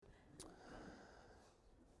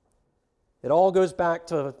It all goes back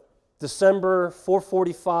to December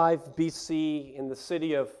 445 BC in the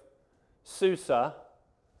city of Susa.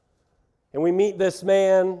 And we meet this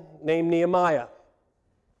man named Nehemiah.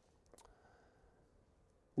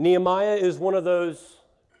 Nehemiah is one of those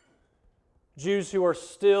Jews who are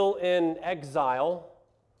still in exile,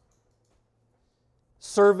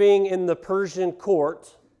 serving in the Persian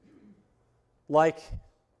court, like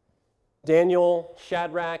Daniel,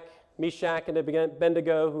 Shadrach, Meshach, and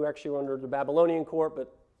Abednego, who actually were under the Babylonian court,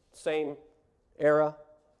 but same era,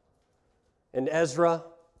 and Ezra.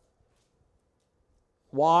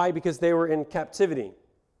 Why? Because they were in captivity.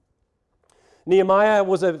 Nehemiah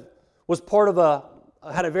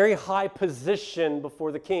had a very high position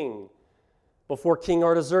before the king, before King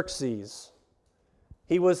Artaxerxes.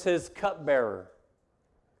 He was his cupbearer.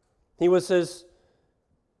 He was his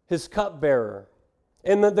cupbearer.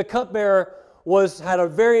 And the cupbearer had a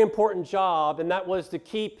very important job, and that was to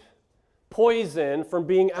keep poison from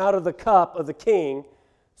being out of the cup of the king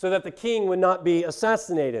so that the king would not be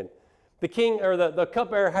assassinated. The king, or the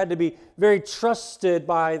cupbearer, had to be very trusted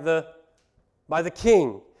by the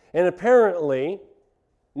king. And apparently,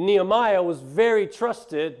 Nehemiah was very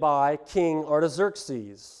trusted by King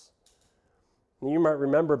Artaxerxes. And you might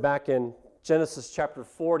remember back in Genesis chapter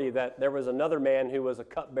 40 that there was another man who was a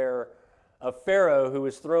cupbearer of Pharaoh who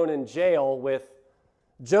was thrown in jail with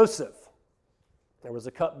Joseph. There was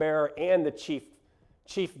a cupbearer and the chief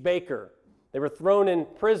baker. They were thrown in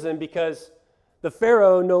prison because the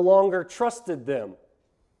Pharaoh no longer trusted them.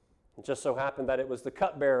 It just so happened that it was the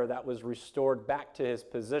cupbearer that was restored back to his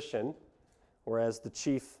position, whereas the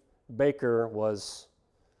chief baker was,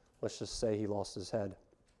 let's just say, he lost his head.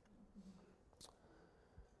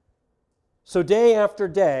 So day after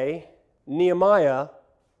day, Nehemiah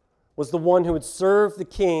was the one who would serve the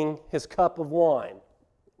king his cup of wine.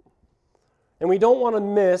 And we don't want to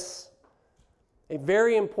miss a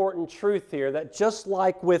very important truth here, that just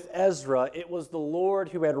like with Ezra, it was the Lord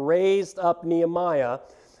who had raised up Nehemiah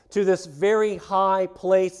to this very high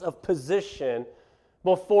place of position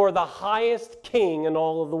before the highest king in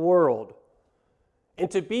all of the world,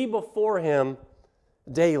 and to be before him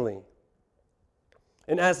daily.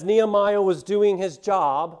 And as Nehemiah was doing his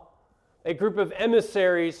job, a group of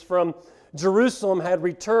emissaries from Jerusalem had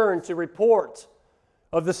returned to report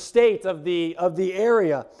of the state of the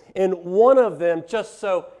area. And one of them just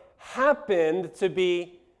so happened to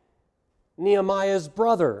be Nehemiah's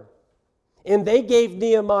brother. And they gave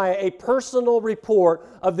Nehemiah a personal report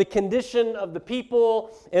of the condition of the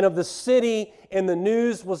people and of the city, and the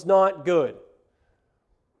news was not good.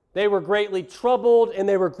 They were greatly troubled and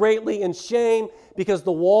they were greatly in shame because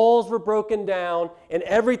the walls were broken down and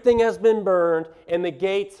everything has been burned and the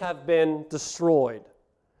gates have been destroyed.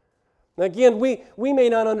 Now again, we may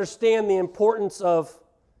not understand the importance of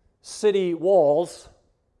city walls.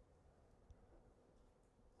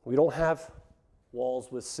 We don't have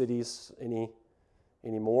walls with cities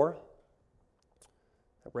anymore.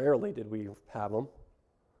 Rarely did we have them.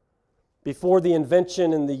 Before the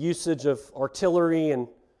invention and the usage of artillery and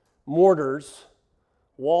mortars,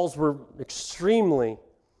 walls were extremely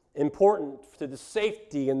important to the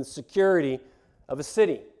safety and the security of a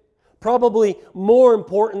city. Probably more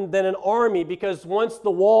important than an army, because once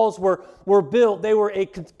the walls were built, they were a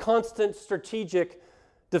constant strategic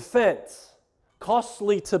defense.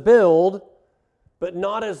 Costly to build, but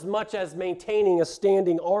not as much as maintaining a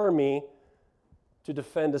standing army to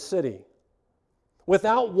defend a city.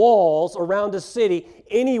 Without walls around a city,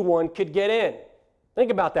 anyone could get in. Think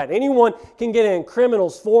about that. Anyone can get in.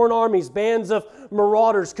 Criminals, foreign armies, bands of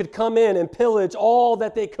marauders could come in and pillage all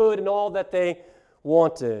that they could and all that they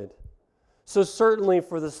wanted. So certainly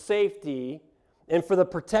for the safety and for the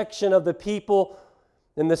protection of the people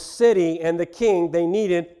and the city and the king, they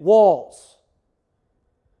needed walls.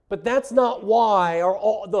 But that's not why,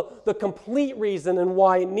 or the complete reason and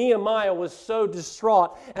why Nehemiah was so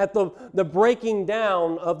distraught at the breaking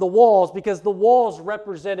down of the walls, because the walls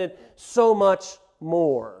represented so much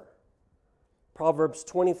more. Proverbs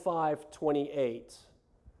 25:28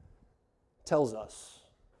 tells us,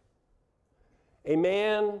 "A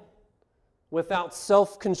man without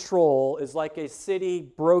self-control is like a city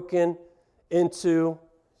broken into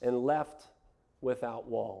and left without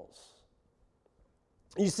walls."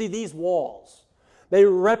 You see, these walls, they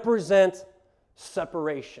represent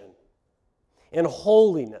separation and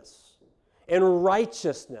holiness and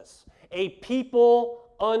righteousness, a people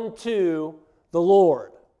unto the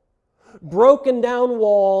Lord. Broken down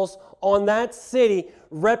walls on that city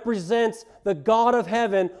represents the God of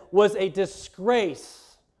heaven was a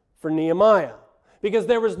disgrace for Nehemiah, because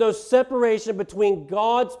there was no separation between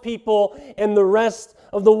God's people and the rest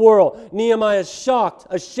of the world. Nehemiah is shocked,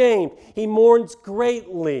 ashamed. He mourns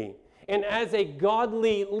greatly. And as a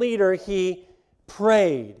godly leader, he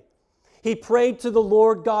prayed. He prayed to the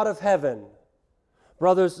Lord God of heaven.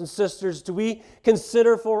 Brothers and sisters, do we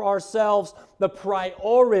consider for ourselves the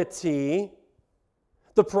priority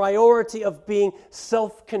of being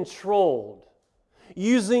self-controlled,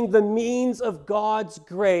 using the means of God's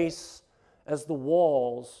grace as the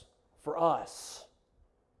walls for us?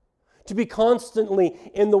 To be constantly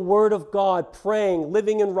in the Word of God, praying,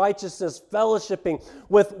 living in righteousness, fellowshipping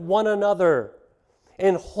with one another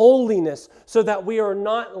in holiness, so that we are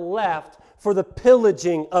not left for the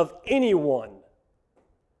pillaging of anyone,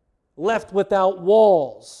 left without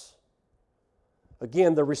walls.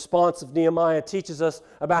 Again, the response of Nehemiah teaches us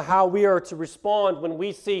about how we are to respond when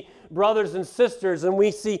we see brothers and sisters and we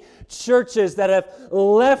see churches that have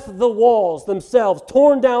left the walls themselves,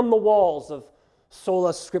 torn down the walls of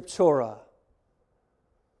sola scriptura,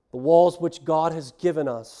 the walls which God has given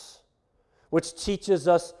us, which teaches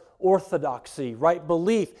us orthodoxy, right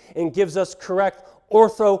belief, and gives us correct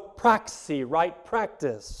orthopraxy, right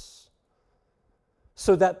practice,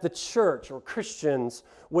 so that the church or Christians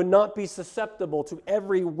would not be susceptible to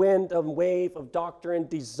every wind and wave of doctrine,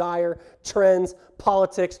 desire, trends,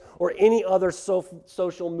 politics, or any other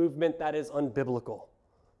social movement that is unbiblical.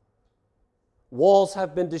 Walls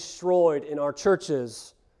have been destroyed in our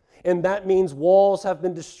churches, and that means walls have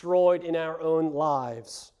been destroyed in our own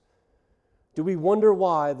lives. Do we wonder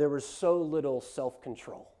why there was so little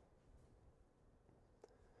self-control?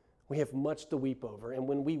 We have much to weep over, and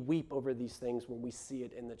when we weep over these things, when we see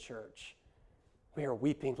it in the church, we are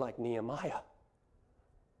weeping like Nehemiah.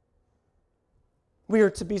 We are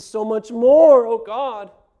to be so much more, oh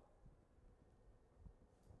God.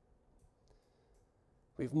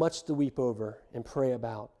 We have much to weep over and pray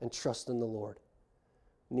about and trust in the Lord.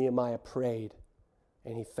 Nehemiah prayed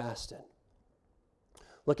and he fasted.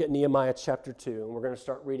 Look at Nehemiah chapter 2, and we're going to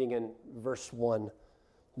start reading in verse 1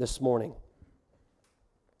 this morning.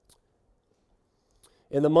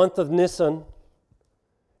 In the month of Nisan,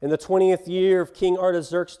 in the 20th year of King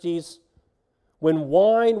Artaxerxes, when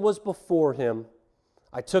wine was before him,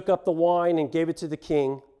 I took up the wine and gave it to the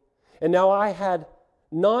king. And now I had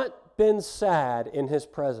not been sad in his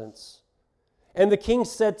presence. And the king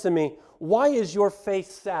said to me, "Why is your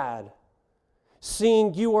face sad,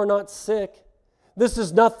 seeing you are not sick? This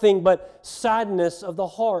is nothing but sadness of the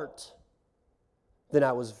heart." Then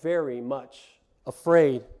I was very much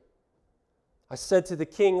afraid. I said to the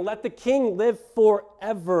king, "Let the king live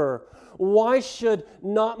forever. Why should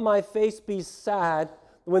not my face be sad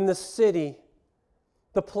when the city,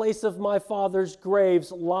 the place of my father's graves,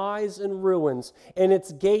 lies in ruins, and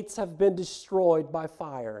its gates have been destroyed by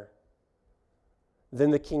fire?"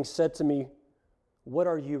 Then the king said to me, "What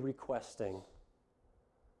are you requesting?"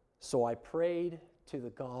 So I prayed to the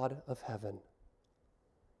God of heaven.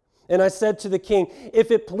 And I said to the king, "If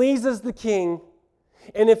it pleases the king,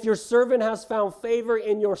 and if your servant has found favor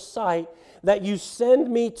in your sight, that you send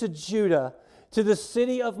me to Judah, to the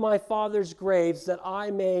city of my father's graves, that I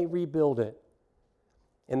may rebuild it."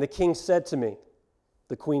 And the king said to me,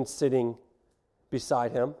 the queen sitting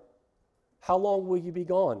beside him, "How long will you be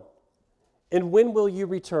gone? And when will you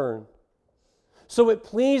return?" So it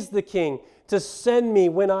pleased the king to send me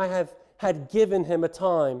when I had given him a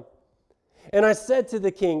time. And I said to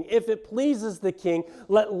the king, "If it pleases the king,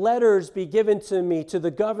 let letters be given to me to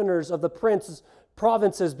the governors of the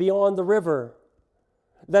provinces beyond the river,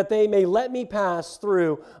 that they may let me pass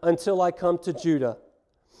through until I come to Judah.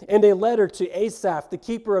 And a letter to Asaph, the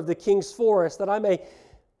keeper of the king's forest,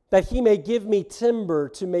 that he may give me timber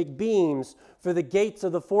to make beams for the gates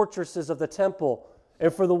of the fortresses of the temple,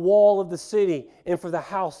 and for the wall of the city, and for the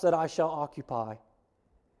house that I shall occupy."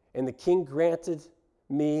 And the king granted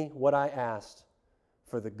me what I asked,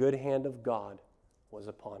 for the good hand of God was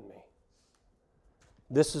upon me.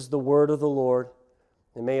 This is the word of the Lord,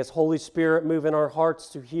 and may His Holy Spirit move in our hearts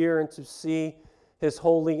to hear and to see His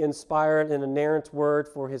holy, inspired, and inerrant word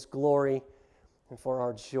for His glory and for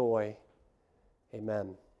our joy.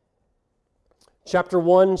 Amen. Chapter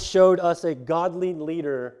 1 showed us a godly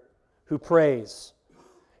leader who prays.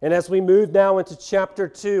 And as we move now into chapter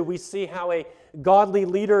 2, we see how a godly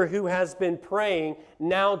leader who has been praying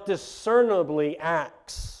now discernibly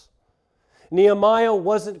acts. Nehemiah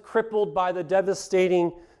wasn't crippled by the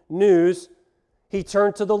devastating news. He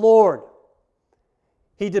turned to the Lord.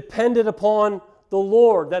 He depended upon the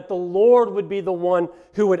Lord, that the Lord would be the one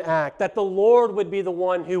who would act, that the Lord would be the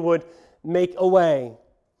one who would make a way.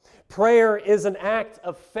 Prayer is an act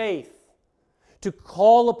of faith. to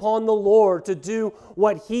call upon the Lord to do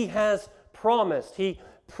what He has promised. He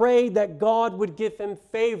prayed that God would give him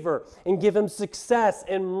favor and give him success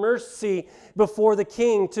and mercy before the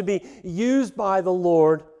king, to be used by the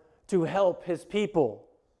Lord to help His people.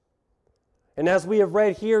 And as we have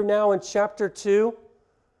read here now in chapter 2,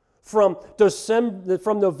 from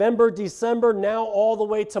November, December, now all the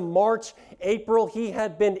way to March, April, he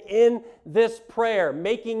had been in this prayer,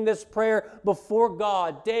 making this prayer before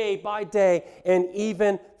God day by day, and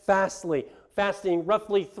even fasting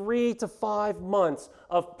roughly 3 to 5 months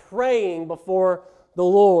of praying before the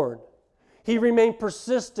Lord. He remained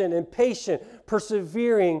persistent and patient,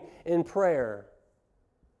 persevering in prayer.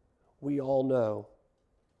 We all know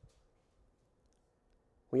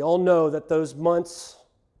that those months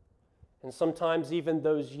and sometimes even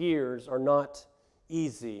those years are not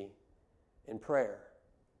easy in prayer.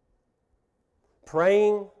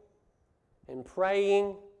 Praying and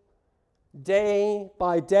praying day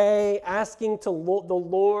by day, asking the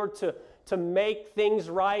Lord to make things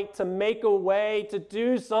right, to make a way, to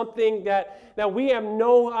do something that we have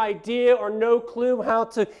no idea or no clue how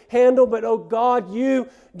to handle. But, oh God, you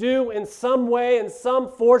do in some way, in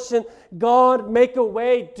some fortune, God, make a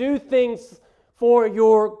way, do things for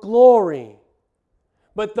your glory.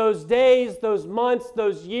 But those days, those months,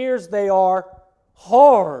 those years, they are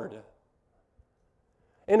hard.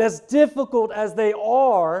 And as difficult as they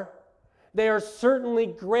are certainly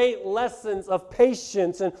great lessons of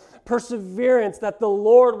patience and perseverance, that the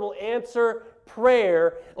Lord will answer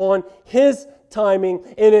prayer on His timing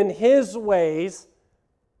and in His ways.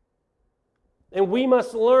 And we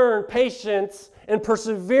must learn patience and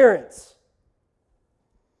perseverance.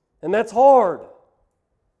 And that's hard.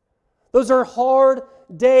 Those are hard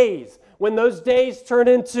days, when those days turn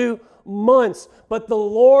into months. But the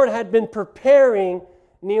Lord had been preparing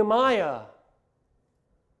Nehemiah.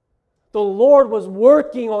 The Lord was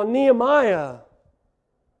working on Nehemiah.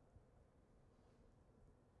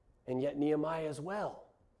 And yet Nehemiah as well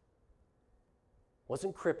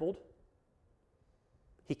wasn't crippled.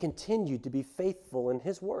 He continued to be faithful in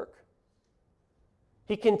his work.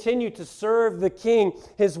 He continued to serve the king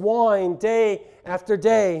his wine day after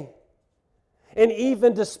day. And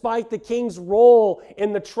even despite the king's role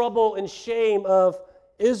in the trouble and shame of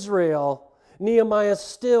Israel, Nehemiah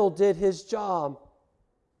still did his job.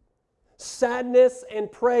 Sadness and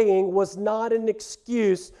praying was not an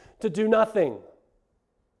excuse to do nothing.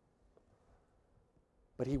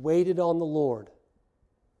 But he waited on the Lord.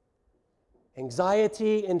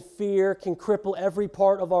 Anxiety and fear can cripple every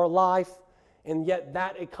part of our life, and yet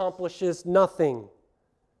that accomplishes nothing.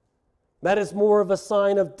 That is more of a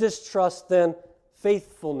sign of distrust than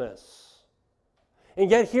faithfulness.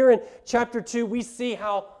 And yet here in chapter 2, we see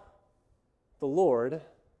how the Lord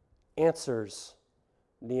answers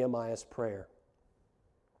Nehemiah's prayer.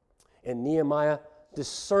 And Nehemiah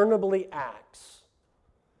discernibly acts,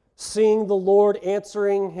 seeing the Lord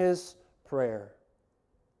answering his prayer.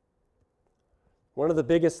 One of the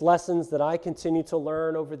biggest lessons that I continue to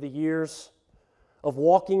learn over the years of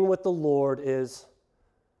walking with the Lord is,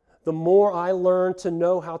 the more I learn to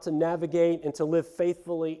know how to navigate and to live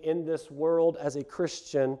faithfully in this world as a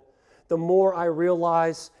Christian, the more I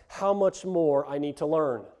realize how much more I need to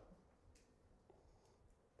learn.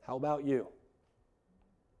 How about you?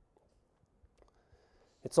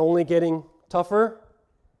 It's only getting tougher.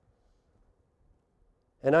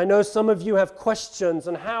 And I know some of you have questions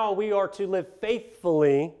on how we are to live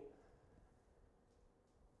faithfully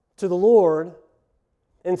to the Lord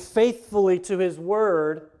and faithfully to His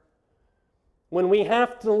Word when we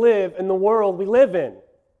have to live in the world we live in.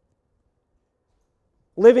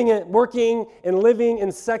 Working and living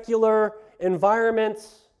in secular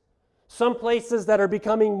environments, some places that are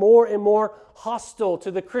becoming more and more hostile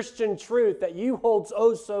to the Christian truth that you hold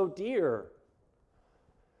oh so dear,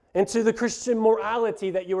 and to the Christian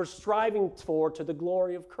morality that you are striving for to the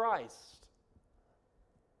glory of Christ.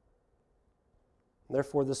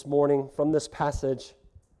 Therefore, this morning, from this passage,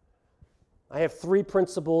 I have 3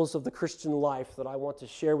 principles of the Christian life that I want to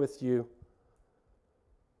share with you,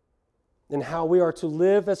 and how we are to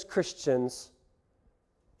live as Christians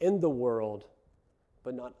in the world,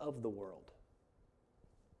 but not of the world.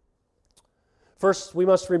 First, we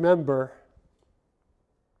must remember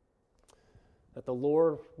that the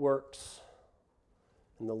Lord works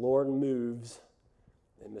and the Lord moves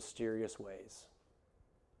in mysterious ways.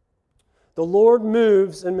 The Lord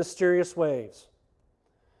moves in mysterious ways.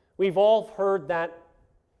 We've all heard that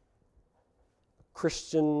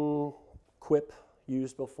Christian quip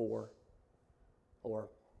used before, or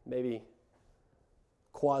maybe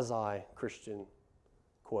quasi-Christian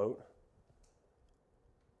quote.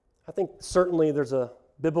 I think certainly there's a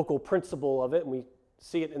biblical principle of it, and we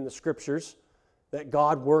see it in the Scriptures, that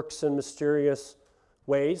God works in mysterious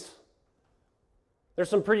ways. There's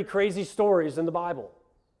some pretty crazy stories in the Bible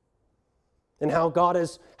and how God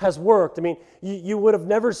has worked. I mean, you would have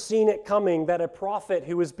never seen it coming that a prophet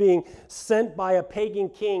who was being sent by a pagan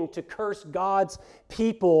king to curse God's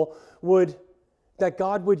people that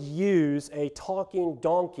God would use a talking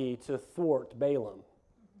donkey to thwart Balaam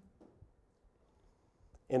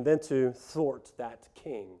and then to thwart that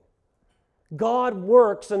king. God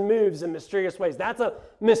works and moves in mysterious ways. That's a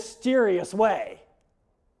mysterious way.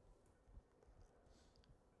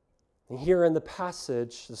 And here in the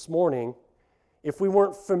passage this morning, if we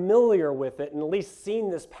weren't familiar with it and at least seen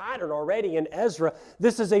this pattern already in Ezra,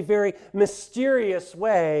 this is a very mysterious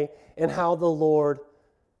way in how the Lord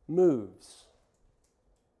moves.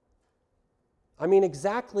 I mean,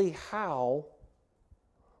 exactly how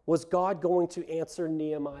was God going to answer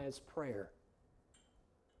Nehemiah's prayer?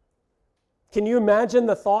 Can you imagine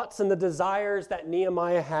the thoughts and the desires that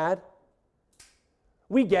Nehemiah had?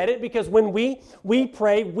 We get it because when we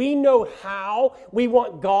pray, we know how we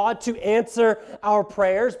want God to answer our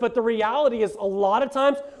prayers, but the reality is a lot of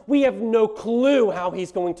times we have no clue how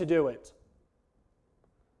He's going to do it.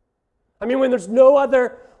 I mean, when there's no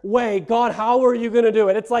other way, God, how are you going to do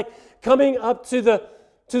it? It's like coming up to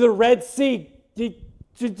the Red Sea.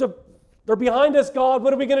 They're behind us, God.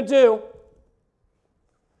 What are we going to do?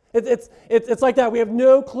 It's like that. We have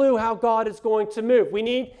no clue how God is going to move. We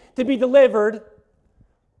need to be delivered.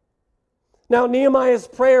 Now, Nehemiah's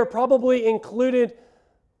prayer probably included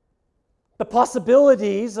the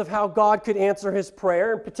possibilities of how God could answer his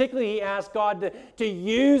prayer. And particularly, he asked God to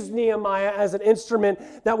use Nehemiah as an instrument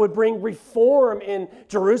that would bring reform in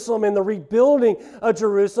Jerusalem and the rebuilding of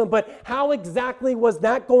Jerusalem. But how exactly was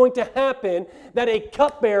that going to happen that a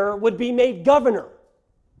cupbearer would be made governor?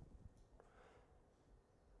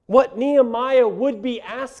 What Nehemiah would be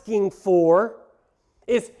asking for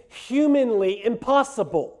is humanly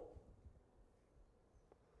impossible.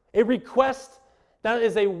 A request that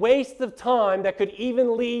is a waste of time that could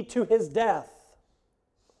even lead to his death.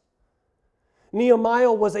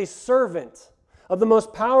 Nehemiah was a servant of the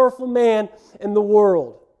most powerful man in the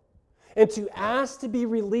world. And to ask to be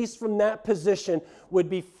released from that position would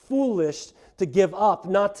be foolish to give up,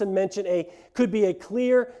 not to mention could be a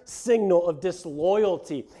clear signal of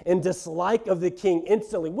disloyalty and dislike of the king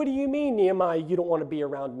instantly. What do you mean, Nehemiah, you don't want to be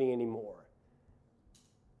around me anymore?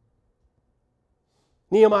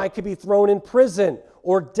 Nehemiah could be thrown in prison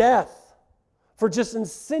or death for just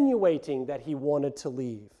insinuating that he wanted to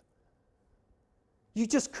leave. You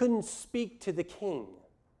just couldn't speak to the king.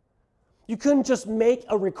 You couldn't just make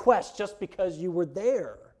a request just because you were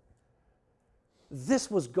there.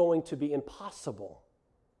 This was going to be impossible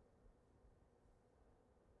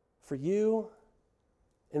for you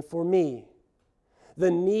and for me.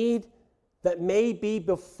 The need that may be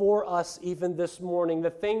before us even this morning, the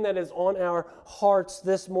thing that is on our hearts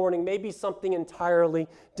this morning, may be something entirely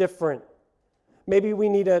different. Maybe we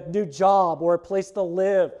need a new job or a place to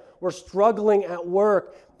live. We're struggling at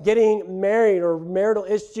work, getting married or marital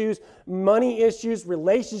issues, money issues,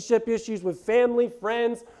 relationship issues with family,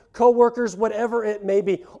 friends, co-workers, whatever it may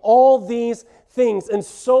be. All these things and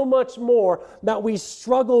so much more that we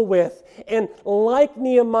struggle with. And like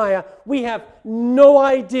Nehemiah, we have no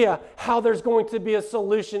idea how there's going to be a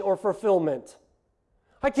solution or fulfillment.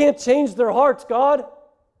 I can't change their hearts, God.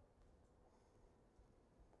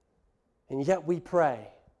 And yet we pray,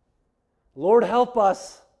 Lord, help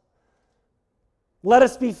us. Let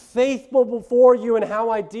us be faithful before you in how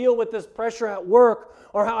I deal with this pressure at work,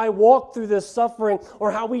 or how I walk through this suffering,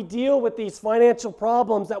 or how we deal with these financial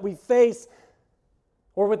problems that we face,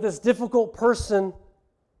 or with this difficult person.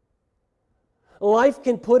 Life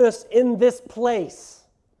can put us in this place.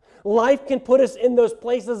 Life can put us in those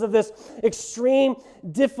places of this extreme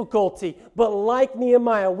difficulty. But like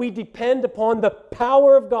Nehemiah, we depend upon the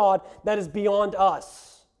power of God that is beyond us.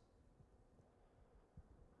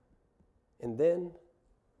 And then,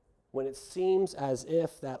 when it seems as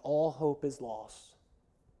if that all hope is lost,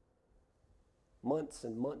 months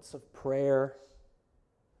and months of prayer,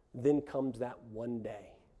 then comes that one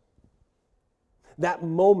day. That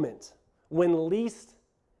moment when least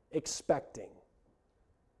expecting.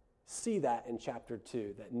 See that in chapter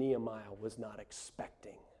 2, that Nehemiah was not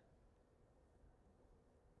expecting.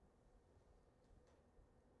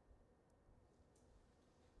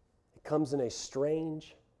 It comes in a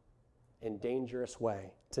strange and dangerous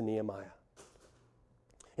way to Nehemiah.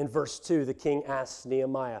 In verse 2, the king asks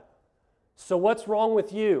Nehemiah, "So what's wrong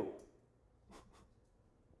with you?"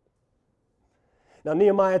 Now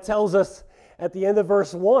Nehemiah tells us at the end of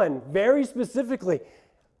verse 1, very specifically,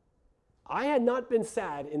 I had not been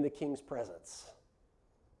sad in the king's presence.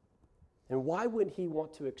 And why would he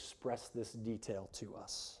want to express this detail to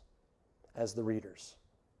us as the readers?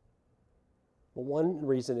 Well, one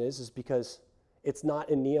reason is because it's not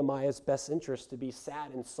in Nehemiah's best interest to be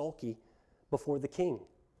sad and sulky before the king.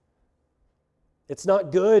 It's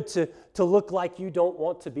not good to look like you don't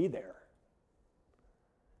want to be there.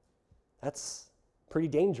 That's pretty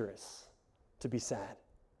dangerous to be sad.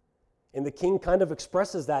 And the king kind of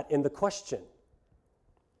expresses that in the question.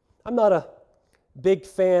 I'm not a big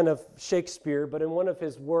fan of Shakespeare, but in one of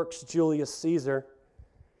his works, Julius Caesar,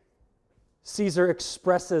 Caesar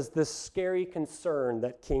expresses this scary concern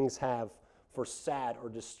that kings have for sad or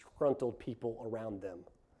disgruntled people around them.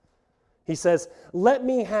 He says, "Let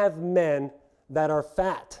me have men that are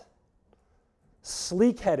fat,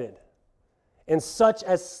 sleek-headed, and such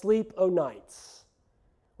as sleep o' nights."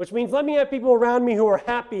 Which means let me have people around me who are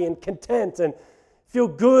happy and content and feel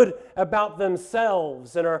good about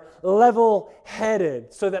themselves and are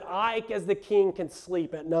level-headed so that I, as the king, can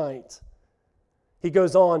sleep at night. He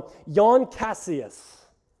goes on, "Yon Cassius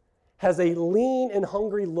has a lean and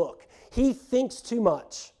hungry look. He thinks too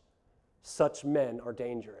much. Such men are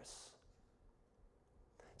dangerous."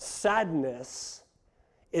 Sadness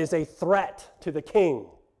is a threat to the king.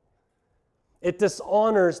 It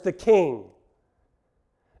dishonors the king.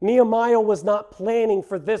 Nehemiah was not planning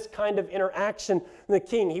for this kind of interaction with the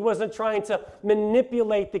king. He wasn't trying to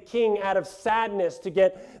manipulate the king out of sadness to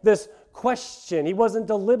get this question. He wasn't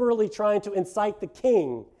deliberately trying to incite the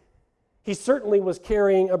king. He certainly was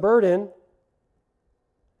carrying a burden.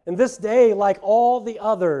 And this day, like all the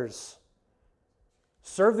others,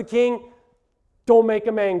 serve the king, don't make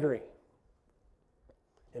him angry.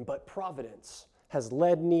 But providence has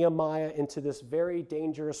led Nehemiah into this very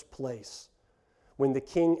dangerous place when the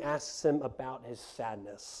king asks him about his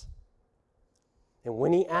sadness. And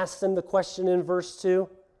when he asks him the question in verse 2,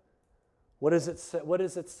 what does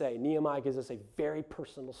it say? Nehemiah gives us a very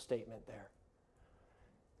personal statement there.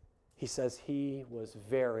 He says he was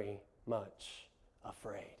very much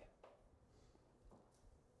afraid.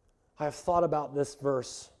 I have thought about this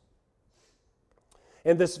verse,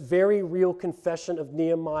 and this very real confession of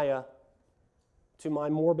Nehemiah to my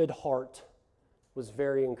morbid heart was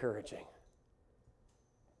very encouraging.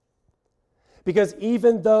 Because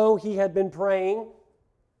even though he had been praying,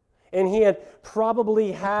 and he had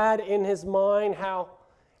probably had in his mind how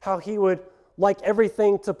he would like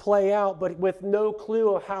everything to play out, but with no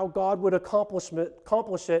clue of how God would accomplish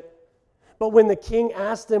it. But when the king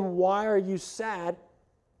asked him, "Why are you sad?"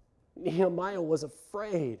 Nehemiah was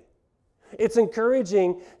afraid. It's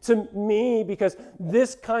encouraging to me because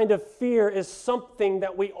this kind of fear is something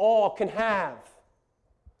that we all can have.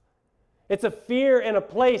 It's a fear in a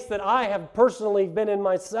place that I have personally been in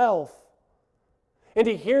myself. And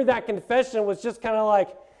to hear that confession was just kind of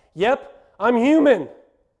like, yep, I'm human.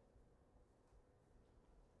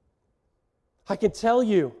 I can tell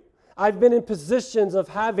you, I've been in positions of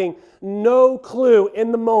having no clue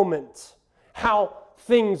in the moment how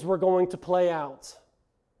things were going to play out.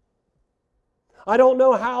 I don't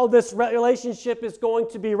know how this relationship is going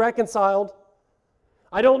to be reconciled.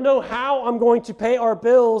 I don't know how I'm going to pay our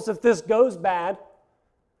bills if this goes bad,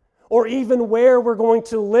 or even where we're going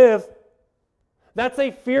to live. That's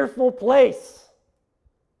a fearful place.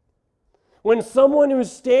 When someone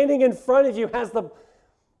who's standing in front of you has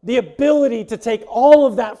the ability to take all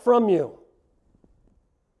of that from you.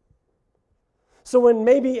 So in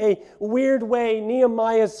maybe a weird way,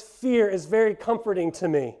 Nehemiah's fear is very comforting to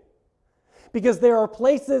me. Because there are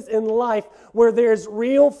places in life where there's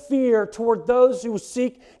real fear toward those who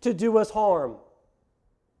seek to do us harm.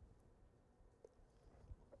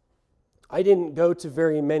 I didn't go to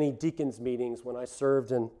very many deacons' meetings when I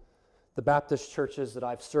served in the Baptist churches that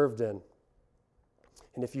I've served in.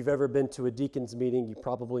 And if you've ever been to a deacons' meeting, you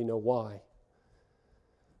probably know why.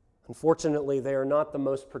 Unfortunately, they are not the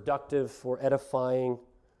most productive or edifying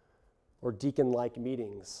or deacon-like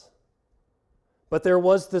meetings. But there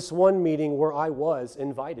was this one meeting where I was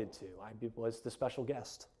invited to. I was the special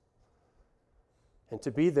guest. And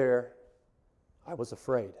to be there, I was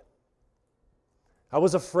afraid. I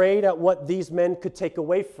was afraid at what these men could take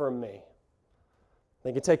away from me.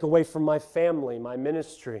 They could take away from my family, my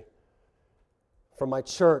ministry, from my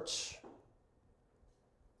church.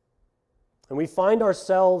 And we find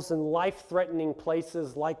ourselves in life-threatening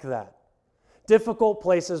places like that. Difficult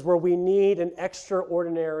places where we need an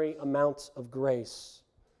extraordinary amount of grace.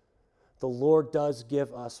 The Lord does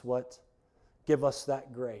give us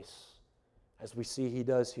that grace, as we see He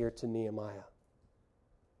does here to Nehemiah.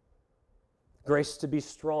 Grace to be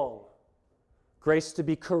strong, Grace to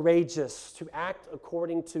be courageous, to act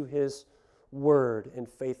according to His word in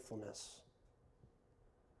faithfulness.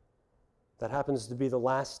 That happens to be the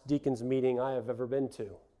last deacons meeting I have ever been to.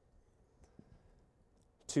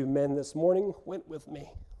 2 men this morning went with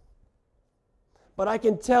me. But I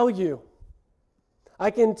can tell you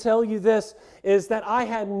this, is that I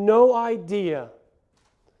had no idea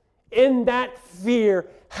in that fear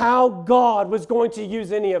how God was going to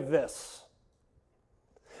use any of this.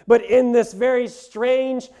 But in this very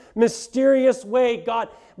strange, mysterious way, God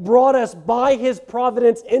brought us by His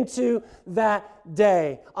providence into that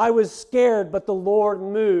day. I was scared, but the Lord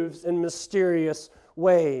moves in mysterious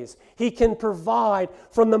ways. He can provide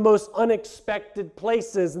from the most unexpected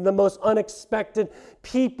places and the most unexpected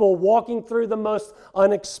people walking through the most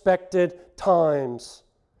unexpected times.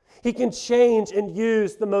 He can change and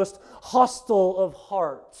use the most hostile of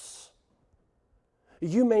hearts.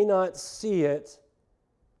 You may not see it.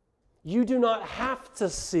 You do not have to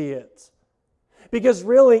see it. Because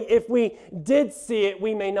really, if we did see it,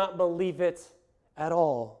 we may not believe it at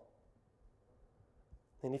all.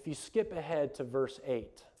 And if you skip ahead to verse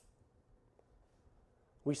 8,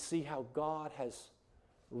 we see how God has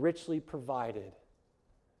richly provided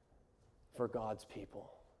for God's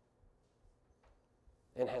people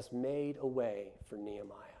and has made a way for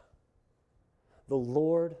Nehemiah. The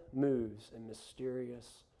Lord moves in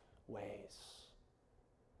mysterious ways.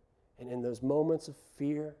 And in those moments of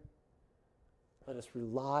fear, let us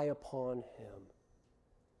rely upon Him,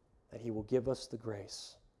 that He will give us the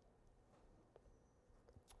grace.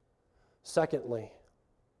 Secondly,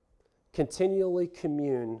 continually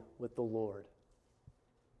commune with the Lord.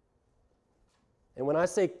 And when I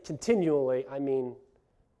say continually, I mean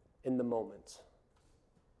in the moment.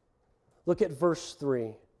 Look at verse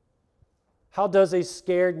 3. How does a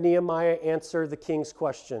scared Nehemiah answer the king's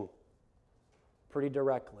question? Pretty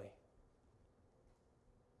directly.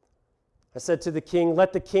 I said to the king,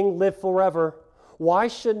 "Let the king live forever. Why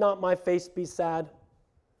should not my face be sad?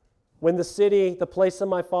 When the city, the place of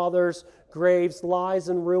my fathers' graves, lies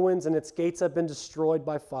in ruins and its gates have been destroyed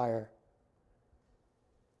by fire."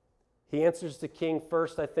 He answers the king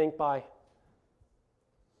first, I think,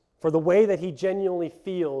 for the way that he genuinely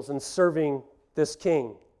feels in serving this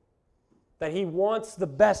king, that he wants the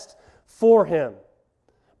best for him.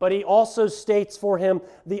 But he also states for him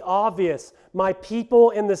the obvious: my people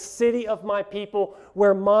in the city of my people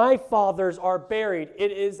where my fathers are buried,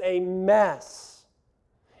 it is a mess.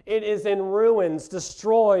 It is in ruins,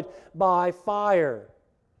 destroyed by fire.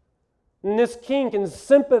 And this king can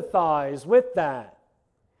sympathize with that.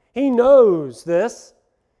 He knows this.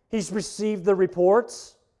 He's received the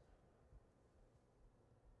reports.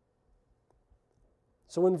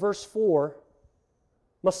 So in verse 4,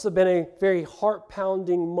 must have been a very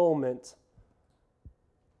heart-pounding moment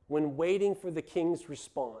when waiting for the king's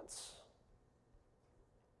response.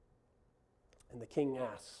 And the king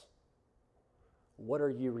asks, "What are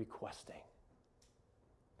you requesting?"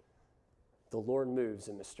 The Lord moves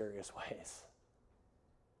in mysterious ways.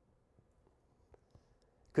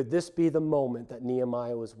 Could this be the moment that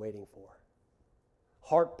Nehemiah was waiting for?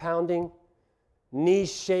 Heart-pounding,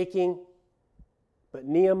 knees shaking, but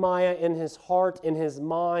Nehemiah in his heart, in his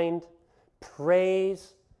mind,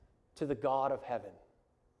 prays to the God of heaven.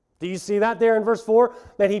 Do you see that there in verse 4?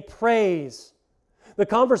 That he prays. The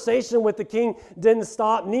conversation with the king didn't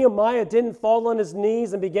stop. Nehemiah didn't fall on his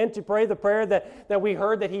knees and begin to pray the prayer that we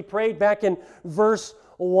heard that he prayed back in verse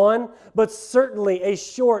 1, but certainly a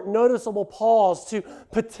short, noticeable pause to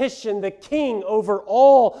petition the king over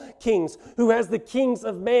all kings, who has the kings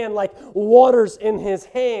of man like waters in his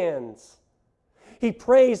hands. He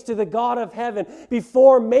prays to the God of heaven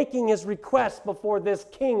before making his request before this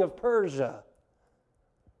king of Persia.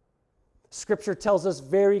 Scripture tells us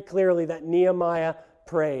very clearly that Nehemiah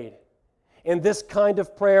prayed. And this kind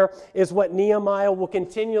of prayer is what Nehemiah will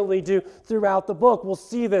continually do throughout the book. We'll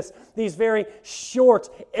see these very short,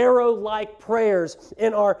 arrow-like prayers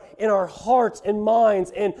in our hearts and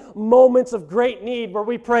minds in moments of great need where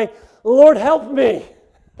we pray, "Lord, help me."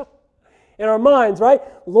 In our minds, right?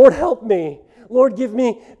 "Lord, help me. Lord, give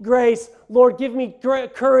me grace. Lord, give me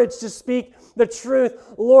courage to speak the truth.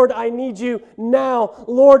 Lord, I need you now.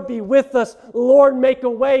 Lord, be with us. Lord, make a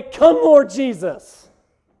way. Come, Lord Jesus."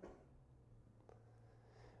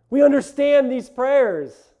 We understand these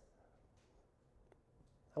prayers.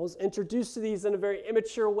 I was introduced to these in a very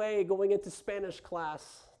immature way going into Spanish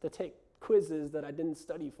class to take quizzes that I didn't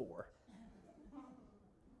study for.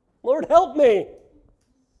 Lord, help me.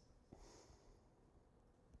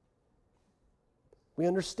 We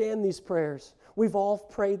understand these prayers. We've all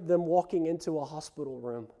prayed them walking into a hospital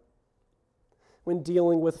room. when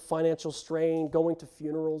dealing with financial strain, going to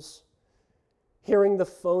funerals, hearing the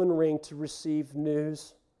phone ring to receive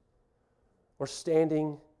news, or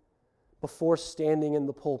standing in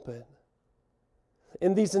the pulpit.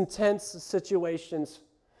 In these intense situations,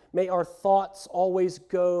 may our thoughts always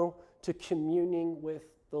go to communing with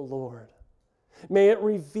the Lord. May it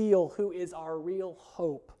reveal who is our real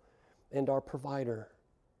hope and our provider.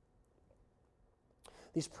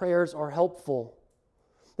 These prayers are helpful.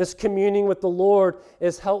 This communing with the Lord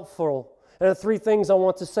is helpful. And the three things I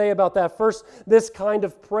want to say about that. First, this kind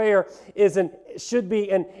of prayer should be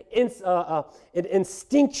an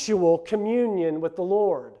instinctual communion with the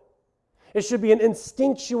Lord. It should be an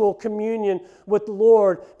instinctual communion with the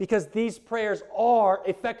Lord because these prayers are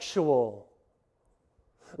effectual.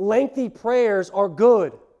 Lengthy prayers are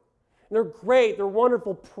good. They're great. They're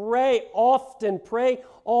wonderful. Pray often. Pray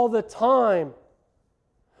all the time.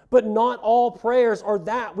 But not all prayers are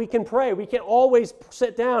that. We can pray. We can always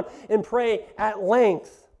sit down and pray at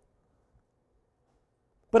length.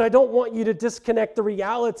 But I don't want you to disconnect the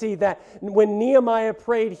reality that when Nehemiah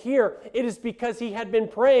prayed here, it is because he had been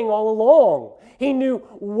praying all along. He knew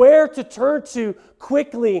where to turn to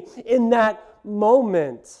quickly in that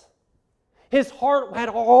moment. His heart had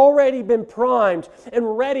already been primed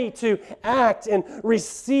and ready to act and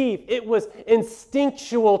receive. It was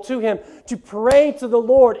instinctual to him to pray to the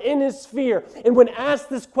Lord in his fear. And when asked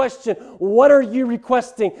this question, what are you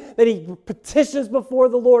requesting? That he petitions before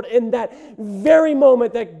the Lord in that very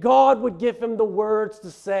moment that God would give him the words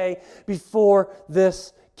to say before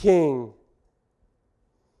this king.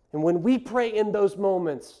 And when we pray in those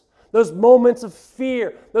moments of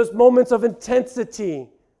fear, those moments of intensity,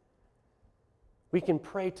 we can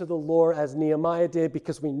pray to the Lord as Nehemiah did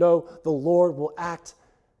because we know the Lord will act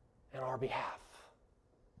on our behalf.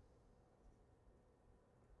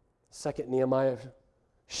 Second, Nehemiah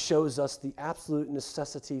shows us the absolute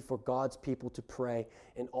necessity for God's people to pray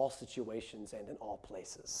in all situations and in all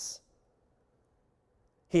places.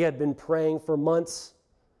 He had been praying for months,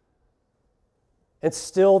 and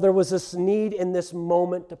still there was this need in this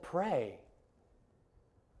moment to pray.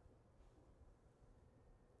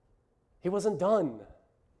 He wasn't done.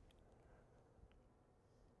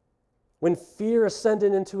 When fear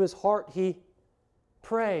ascended into his heart, he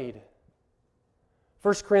prayed.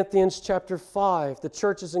 1 Corinthians chapter 5, the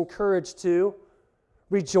church is encouraged to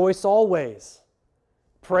rejoice always,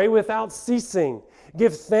 pray without ceasing,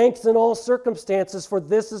 give thanks in all circumstances, for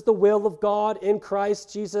this is the will of God in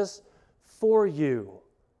Christ Jesus for you.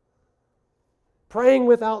 Praying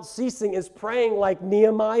without ceasing is praying like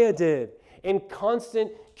Nehemiah did, in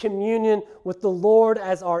constant communion with the Lord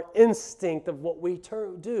as our instinct of what we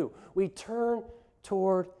do. We turn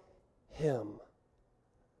toward Him.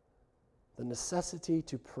 The necessity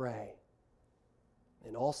to pray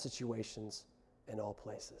in all situations and all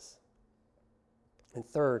places. And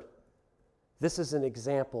third, this is an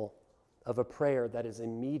example of a prayer that is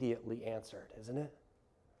immediately answered, isn't it?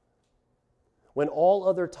 When all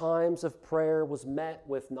other times of prayer was met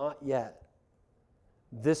with not yet,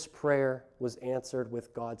 this prayer was answered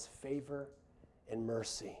with God's favor and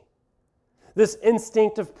mercy. This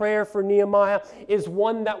instinct of prayer for Nehemiah is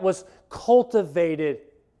one that was cultivated.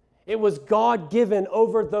 It was God-given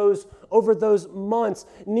over those months.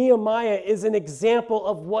 Nehemiah is an example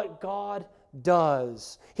of what God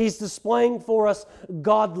does. He's displaying for us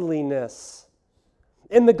godliness.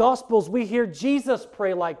 In the Gospels, we hear Jesus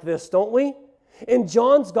pray like this, don't we? In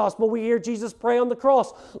John's Gospel, we hear Jesus pray on the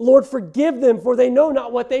cross, Lord, forgive them, for they know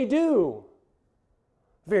not what they do.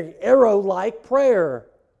 Very arrow-like prayer.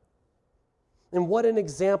 And what an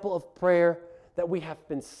example of prayer that we have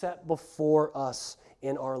been set before us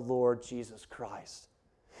in our Lord Jesus Christ.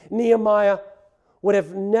 Nehemiah would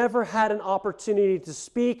have never had an opportunity to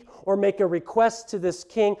speak or make a request to this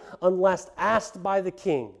king unless asked by the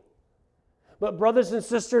king. But brothers and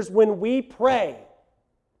sisters, when we pray,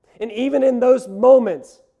 and even in those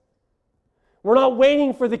moments, we're not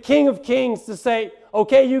waiting for the King of Kings to say,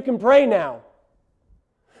 okay, you can pray now.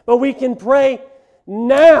 But we can pray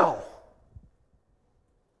now.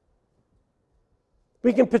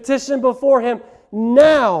 We can petition before Him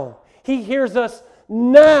now. He hears us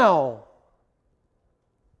now.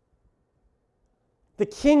 The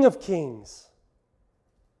King of Kings.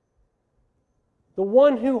 The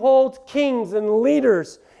one who holds kings and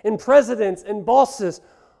leaders and presidents and bosses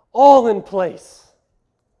all in place.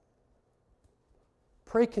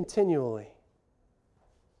 Pray continually.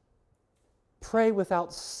 Pray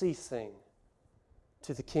without ceasing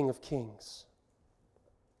to the King of Kings.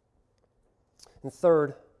 And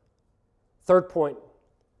third point,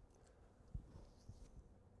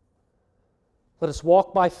 Let us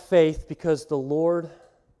walk by faith because the Lord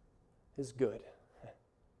is good.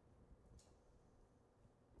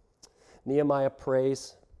 Nehemiah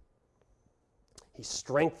prays. He's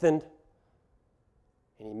strengthened,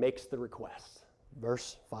 and he makes the request.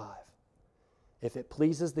 Verse 5. If it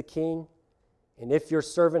pleases the king, and if your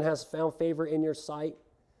servant has found favor in your sight,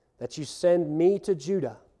 that you send me to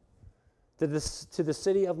Judah, to the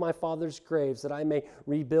city of my father's graves, that I may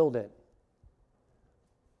rebuild it.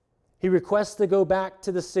 He requests to go back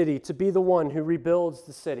to the city, to be the one who rebuilds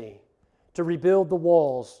the city, to rebuild the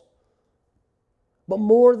walls. But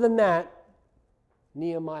more than that,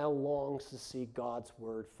 Nehemiah longs to see God's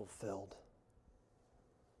word fulfilled.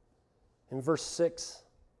 In verse 6,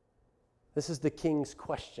 this is the king's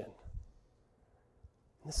question.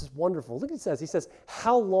 This is wonderful. Look what he says. He says,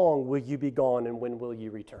 how long will you be gone and when will you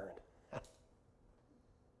return?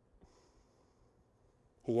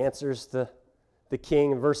 He answers the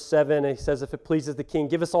king in verse 7, and he says, if it pleases the king,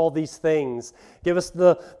 give us all these things. Give us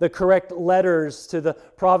the correct letters to the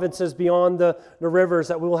provinces beyond the rivers,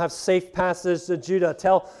 that we will have safe passage to Judah.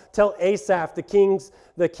 Tell Asaph, the king's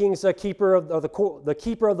keeper of the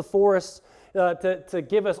keeper of the forest, to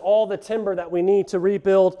give us all the timber that we need to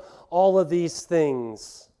rebuild all of these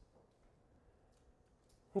things.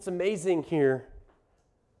 What's amazing here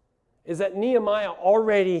is that Nehemiah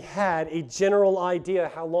already had a general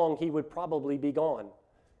idea how long he would probably be gone.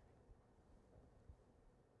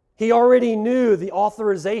 He already knew the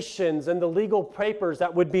authorizations and the legal papers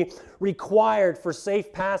that would be required for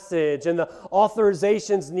safe passage and the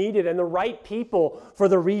authorizations needed and the right people for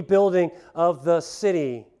the rebuilding of the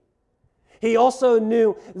city. He also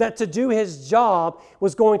knew that to do his job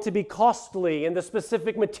was going to be costly and the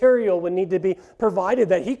specific material would need to be provided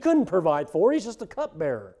that he couldn't provide for. He's just a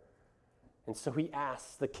cupbearer. And so he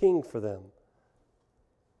asks the king for them.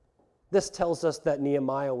 This tells us that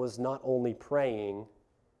Nehemiah was not only praying,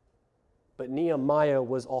 but Nehemiah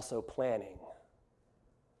was also planning.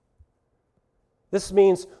 This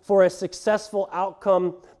means for a successful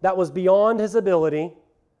outcome that was beyond his ability,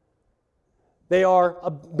 they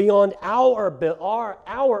are beyond our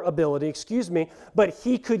ability, but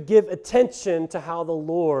he could give attention to how the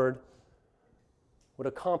Lord would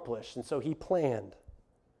accomplish. And so he planned.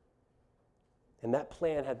 And that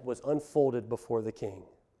plan was unfolded before the king.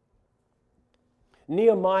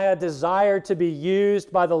 Nehemiah desired to be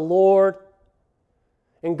used by the Lord,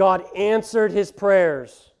 and God answered his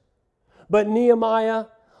prayers. But Nehemiah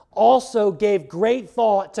also gave great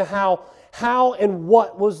thought to how and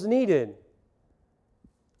what was needed.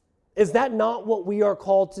 Is that not what we are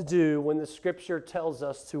called to do when the Scripture tells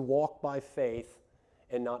us to walk by faith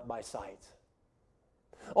and not by sight?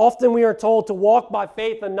 Often we are told to walk by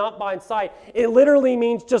faith and not by sight. It literally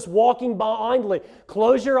means just walking blindly.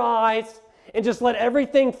 Close your eyes and just let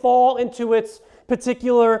everything fall into its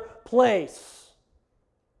particular place.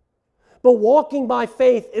 But walking by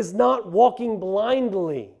faith is not walking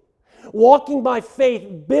blindly. Walking by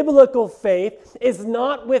faith, biblical faith, is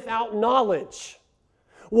not without knowledge.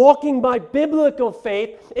 Walking by biblical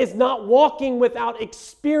faith is not walking without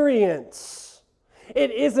experience.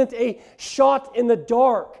 It isn't a shot in the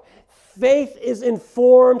dark. Faith is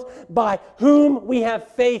informed by whom we have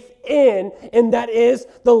faith in, and that is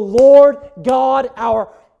the Lord God, our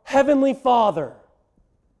Heavenly Father.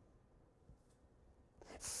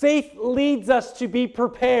 Faith leads us to be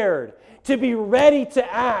prepared, to be ready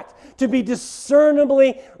to act, to be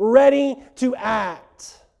discernibly ready to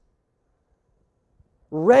act.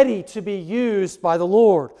 Ready to be used by the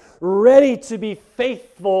Lord, ready to be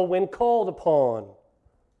faithful when called upon.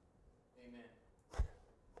 Amen.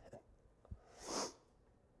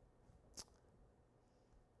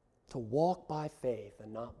 To walk by faith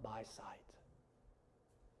and not by sight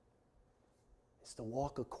is to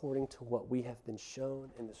walk according to what we have been shown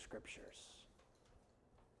in the Scriptures.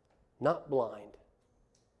 Not blind,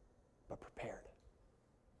 but prepared.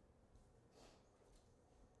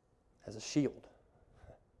 As a shield.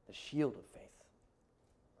 The shield of faith.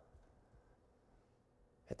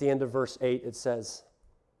 At the end of verse 8 it says,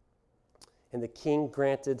 and the king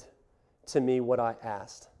granted to me what I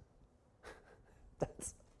asked.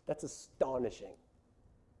 That's astonishing.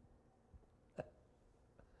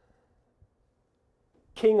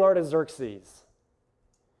 King Artaxerxes,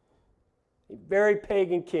 a very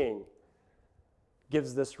pagan king,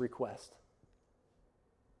 gives this request.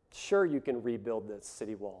 Sure, you can rebuild the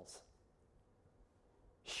city walls.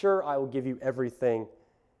 Sure, I will give you everything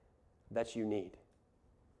that you need.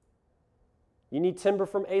 You need timber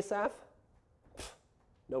from Asaph?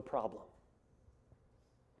 No problem.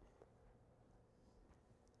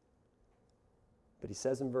 But he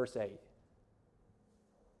says in verse 8,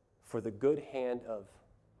 for the good hand of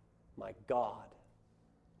my God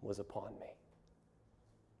was upon me.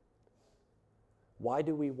 Why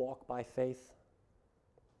do we walk by faith?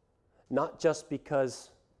 Not just because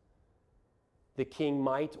the king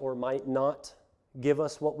might or might not give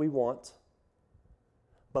us what we want,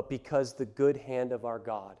 but because the good hand of our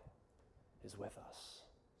God is with us.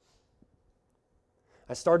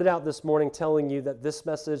 I started out this morning telling you that this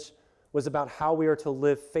message was about how we are to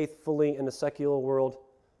live faithfully in a secular world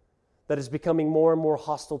that is becoming more and more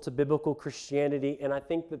hostile to biblical Christianity, and I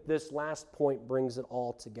think that this last point brings it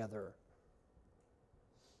all together.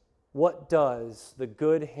 What does the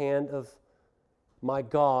good hand of my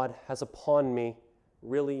God has upon me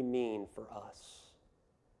really mean for us?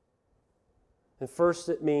 And first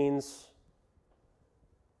it means,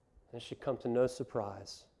 and it should come to no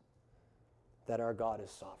surprise, that our God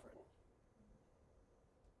is sovereign.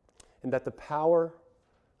 And that the power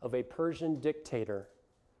of a Persian dictator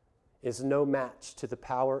is no match to the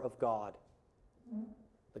power of God,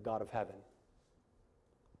 the God of heaven.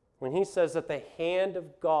 When he says that the hand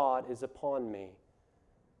of God is upon me,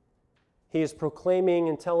 he is proclaiming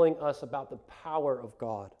and telling us about the power of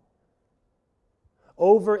God.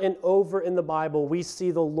 Over and over in the Bible, we see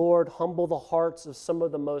the Lord humble the hearts of some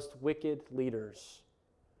of the most wicked leaders.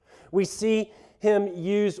 We see him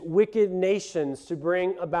use wicked nations to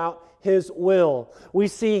bring about his will. We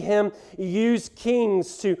see him use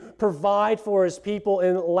kings to provide for his people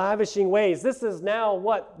in lavishing ways. This is now,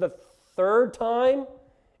 the third time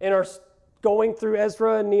in our going through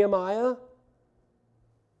Ezra and Nehemiah?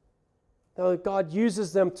 Now, God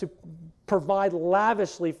uses them to provide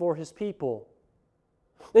lavishly for his people.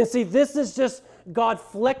 And see, this is just God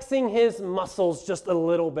flexing his muscles just a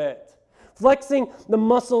little bit. Flexing the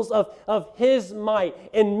muscles of his might,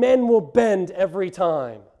 and men will bend every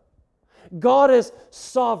time. God is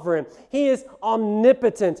sovereign. He is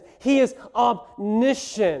omnipotent. He is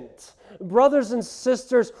omniscient. Brothers and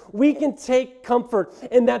sisters, we can take comfort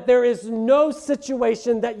in that there is no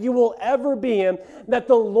situation that you will ever be in that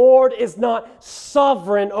the Lord is not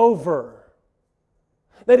sovereign over.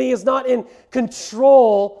 That he is not in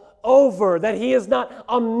control over, that he is not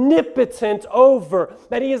omnipotent over,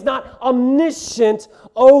 that he is not omniscient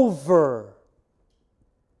over,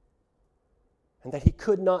 and that he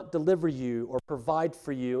could not deliver you or provide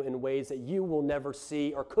for you in ways that you will never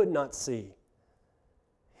see or could not see.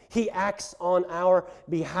 He acts on our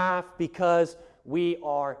behalf because we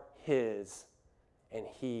are his and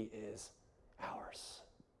he is ours.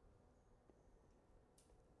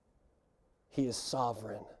 He is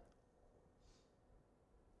sovereign.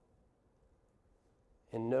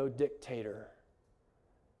 And no dictator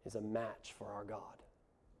is a match for our God.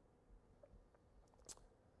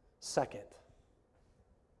 Second,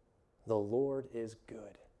 the Lord is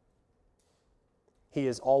good. He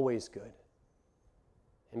is always good.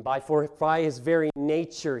 And by his very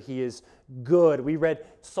nature, he is good. We read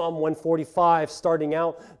Psalm 145 starting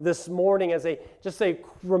out this morning as a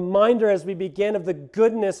reminder as we begin of the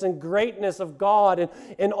goodness and greatness of God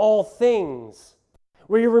in all things.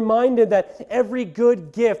 We're reminded that every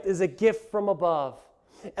good gift is a gift from above.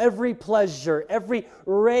 Every pleasure, every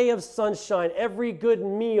ray of sunshine, every good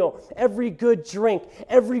meal, every good drink,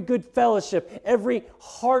 every good fellowship, every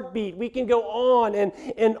heartbeat. We can go on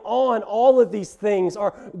and on. All of these things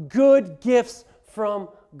are good gifts from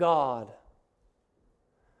God.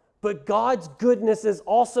 But God's goodness is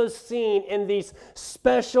also seen in these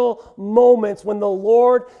special moments when the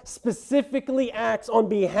Lord specifically acts on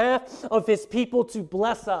behalf of his people to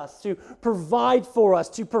bless us, to provide for us,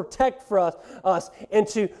 to protect for us, and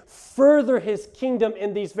to further his kingdom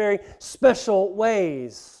in these very special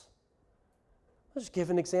ways. Let's just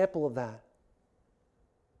give an example of that.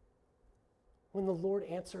 When the Lord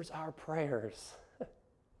answers our prayers.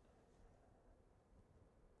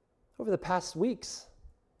 Over the past weeks,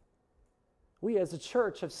 we as a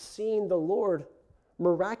church have seen the Lord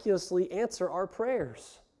miraculously answer our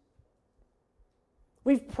prayers.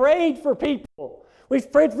 We've prayed for people.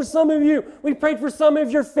 We've prayed for some of you. We've prayed for some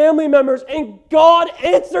of your family members, and God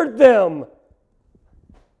answered them.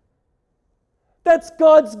 That's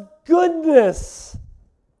God's goodness.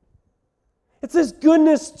 It's his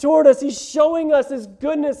goodness toward us. He's showing us his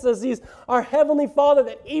goodness as he's our Heavenly Father,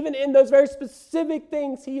 that even in those very specific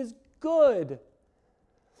things, he is good.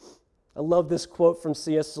 I love this quote from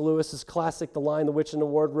C.S. Lewis's classic, The Lion, the Witch, and the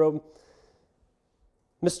Wardrobe.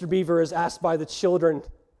 Mr. Beaver is asked by the children,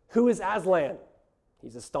 who is Aslan?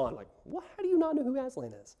 He's astonished, like, what? How do you not know who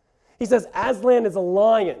Aslan is? He says, Aslan is a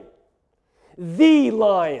lion, the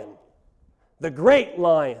great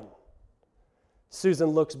lion. Susan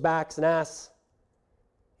looks back and asks,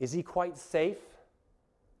 is he quite safe?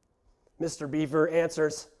 Mr. Beaver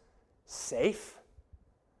answers, safe?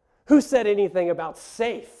 Who said anything about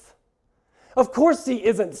safe? Of course he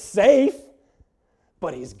isn't safe,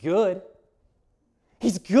 but he's good.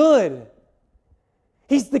 He's good.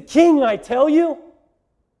 He's the king, I tell you.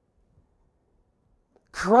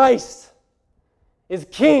 Christ is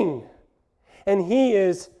king, and he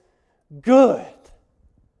is good.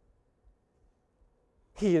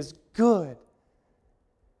 He is good,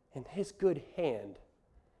 and his good hand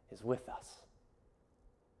is with us.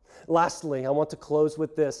 Lastly, I want to close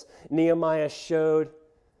with this. Nehemiah showed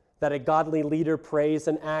that a godly leader prays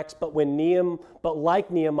and acts, but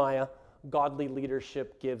like Nehemiah, godly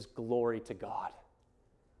leadership gives glory to God.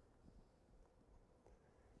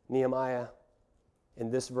 Nehemiah,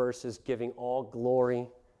 in this verse, is giving all glory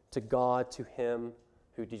to God, to him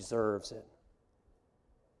who deserves it.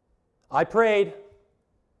 I prayed.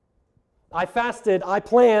 I fasted. I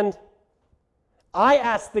planned. I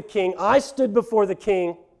asked the king. I stood before the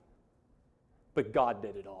king. But God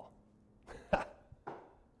did it all.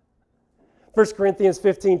 1 Corinthians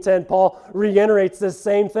 15:10, Paul reiterates this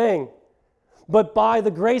same thing. But by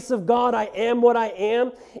the grace of God, I am what I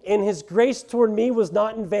am, and his grace toward me was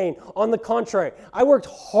not in vain. On the contrary, I worked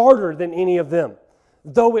harder than any of them,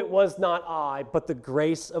 though it was not I, but the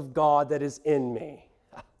grace of God that is in me.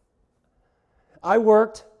 I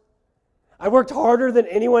worked harder than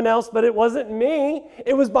anyone else, but it wasn't me.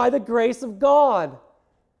 It was by the grace of God.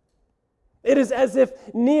 It is as if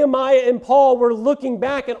Nehemiah and Paul were looking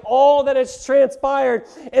back at all that has transpired,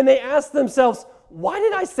 and they asked themselves, why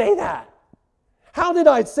did I say that? How did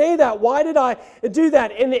I say that? Why did I do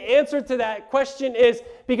that? And the answer to that question is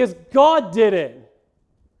because God did it.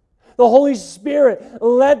 The Holy Spirit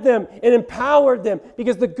led them and empowered them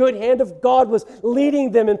because the good hand of God was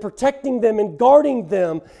leading them and protecting them and guarding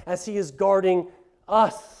them as he is guarding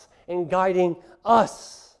us and guiding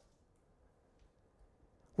us.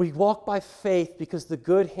 We walk by faith because the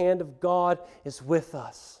good hand of God is with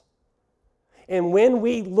us. And when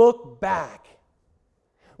we look back,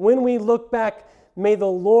 may the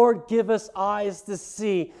Lord give us eyes to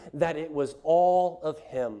see that it was all of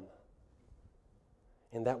him,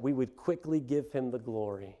 and that we would quickly give him the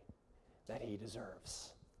glory that he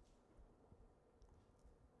deserves.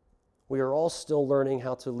 We are all still learning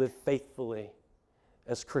how to live faithfully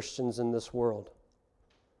as Christians in this world.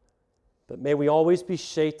 But may we always be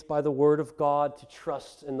shaped by the Word of God to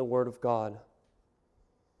trust in the Word of God.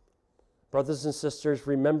 Brothers and sisters,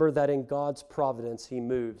 remember that in God's providence, he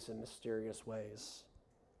moves in mysterious ways.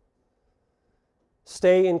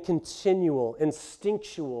 Stay in continual,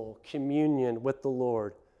 instinctual communion with the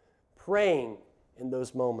Lord, praying in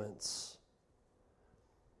those moments.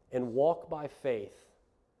 And walk by faith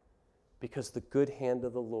because the good hand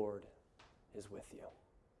of the Lord is with you.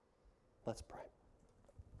 Let's pray.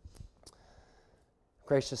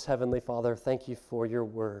 Gracious Heavenly Father, thank you for your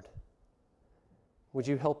word. Would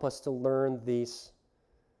you help us to learn these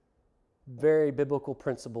very biblical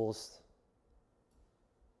principles,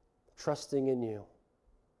 trusting in you,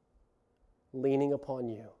 leaning upon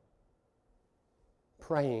you,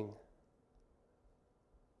 praying,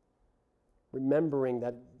 remembering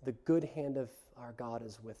that the good hand of our God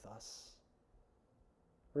is with us,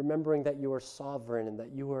 remembering that you are sovereign and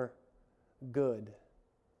that you are good,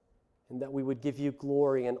 and that we would give you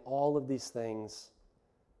glory in all of these things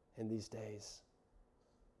in these days.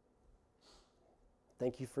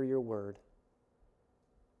 Thank you for your word.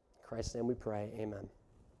 In Christ's name we pray, amen.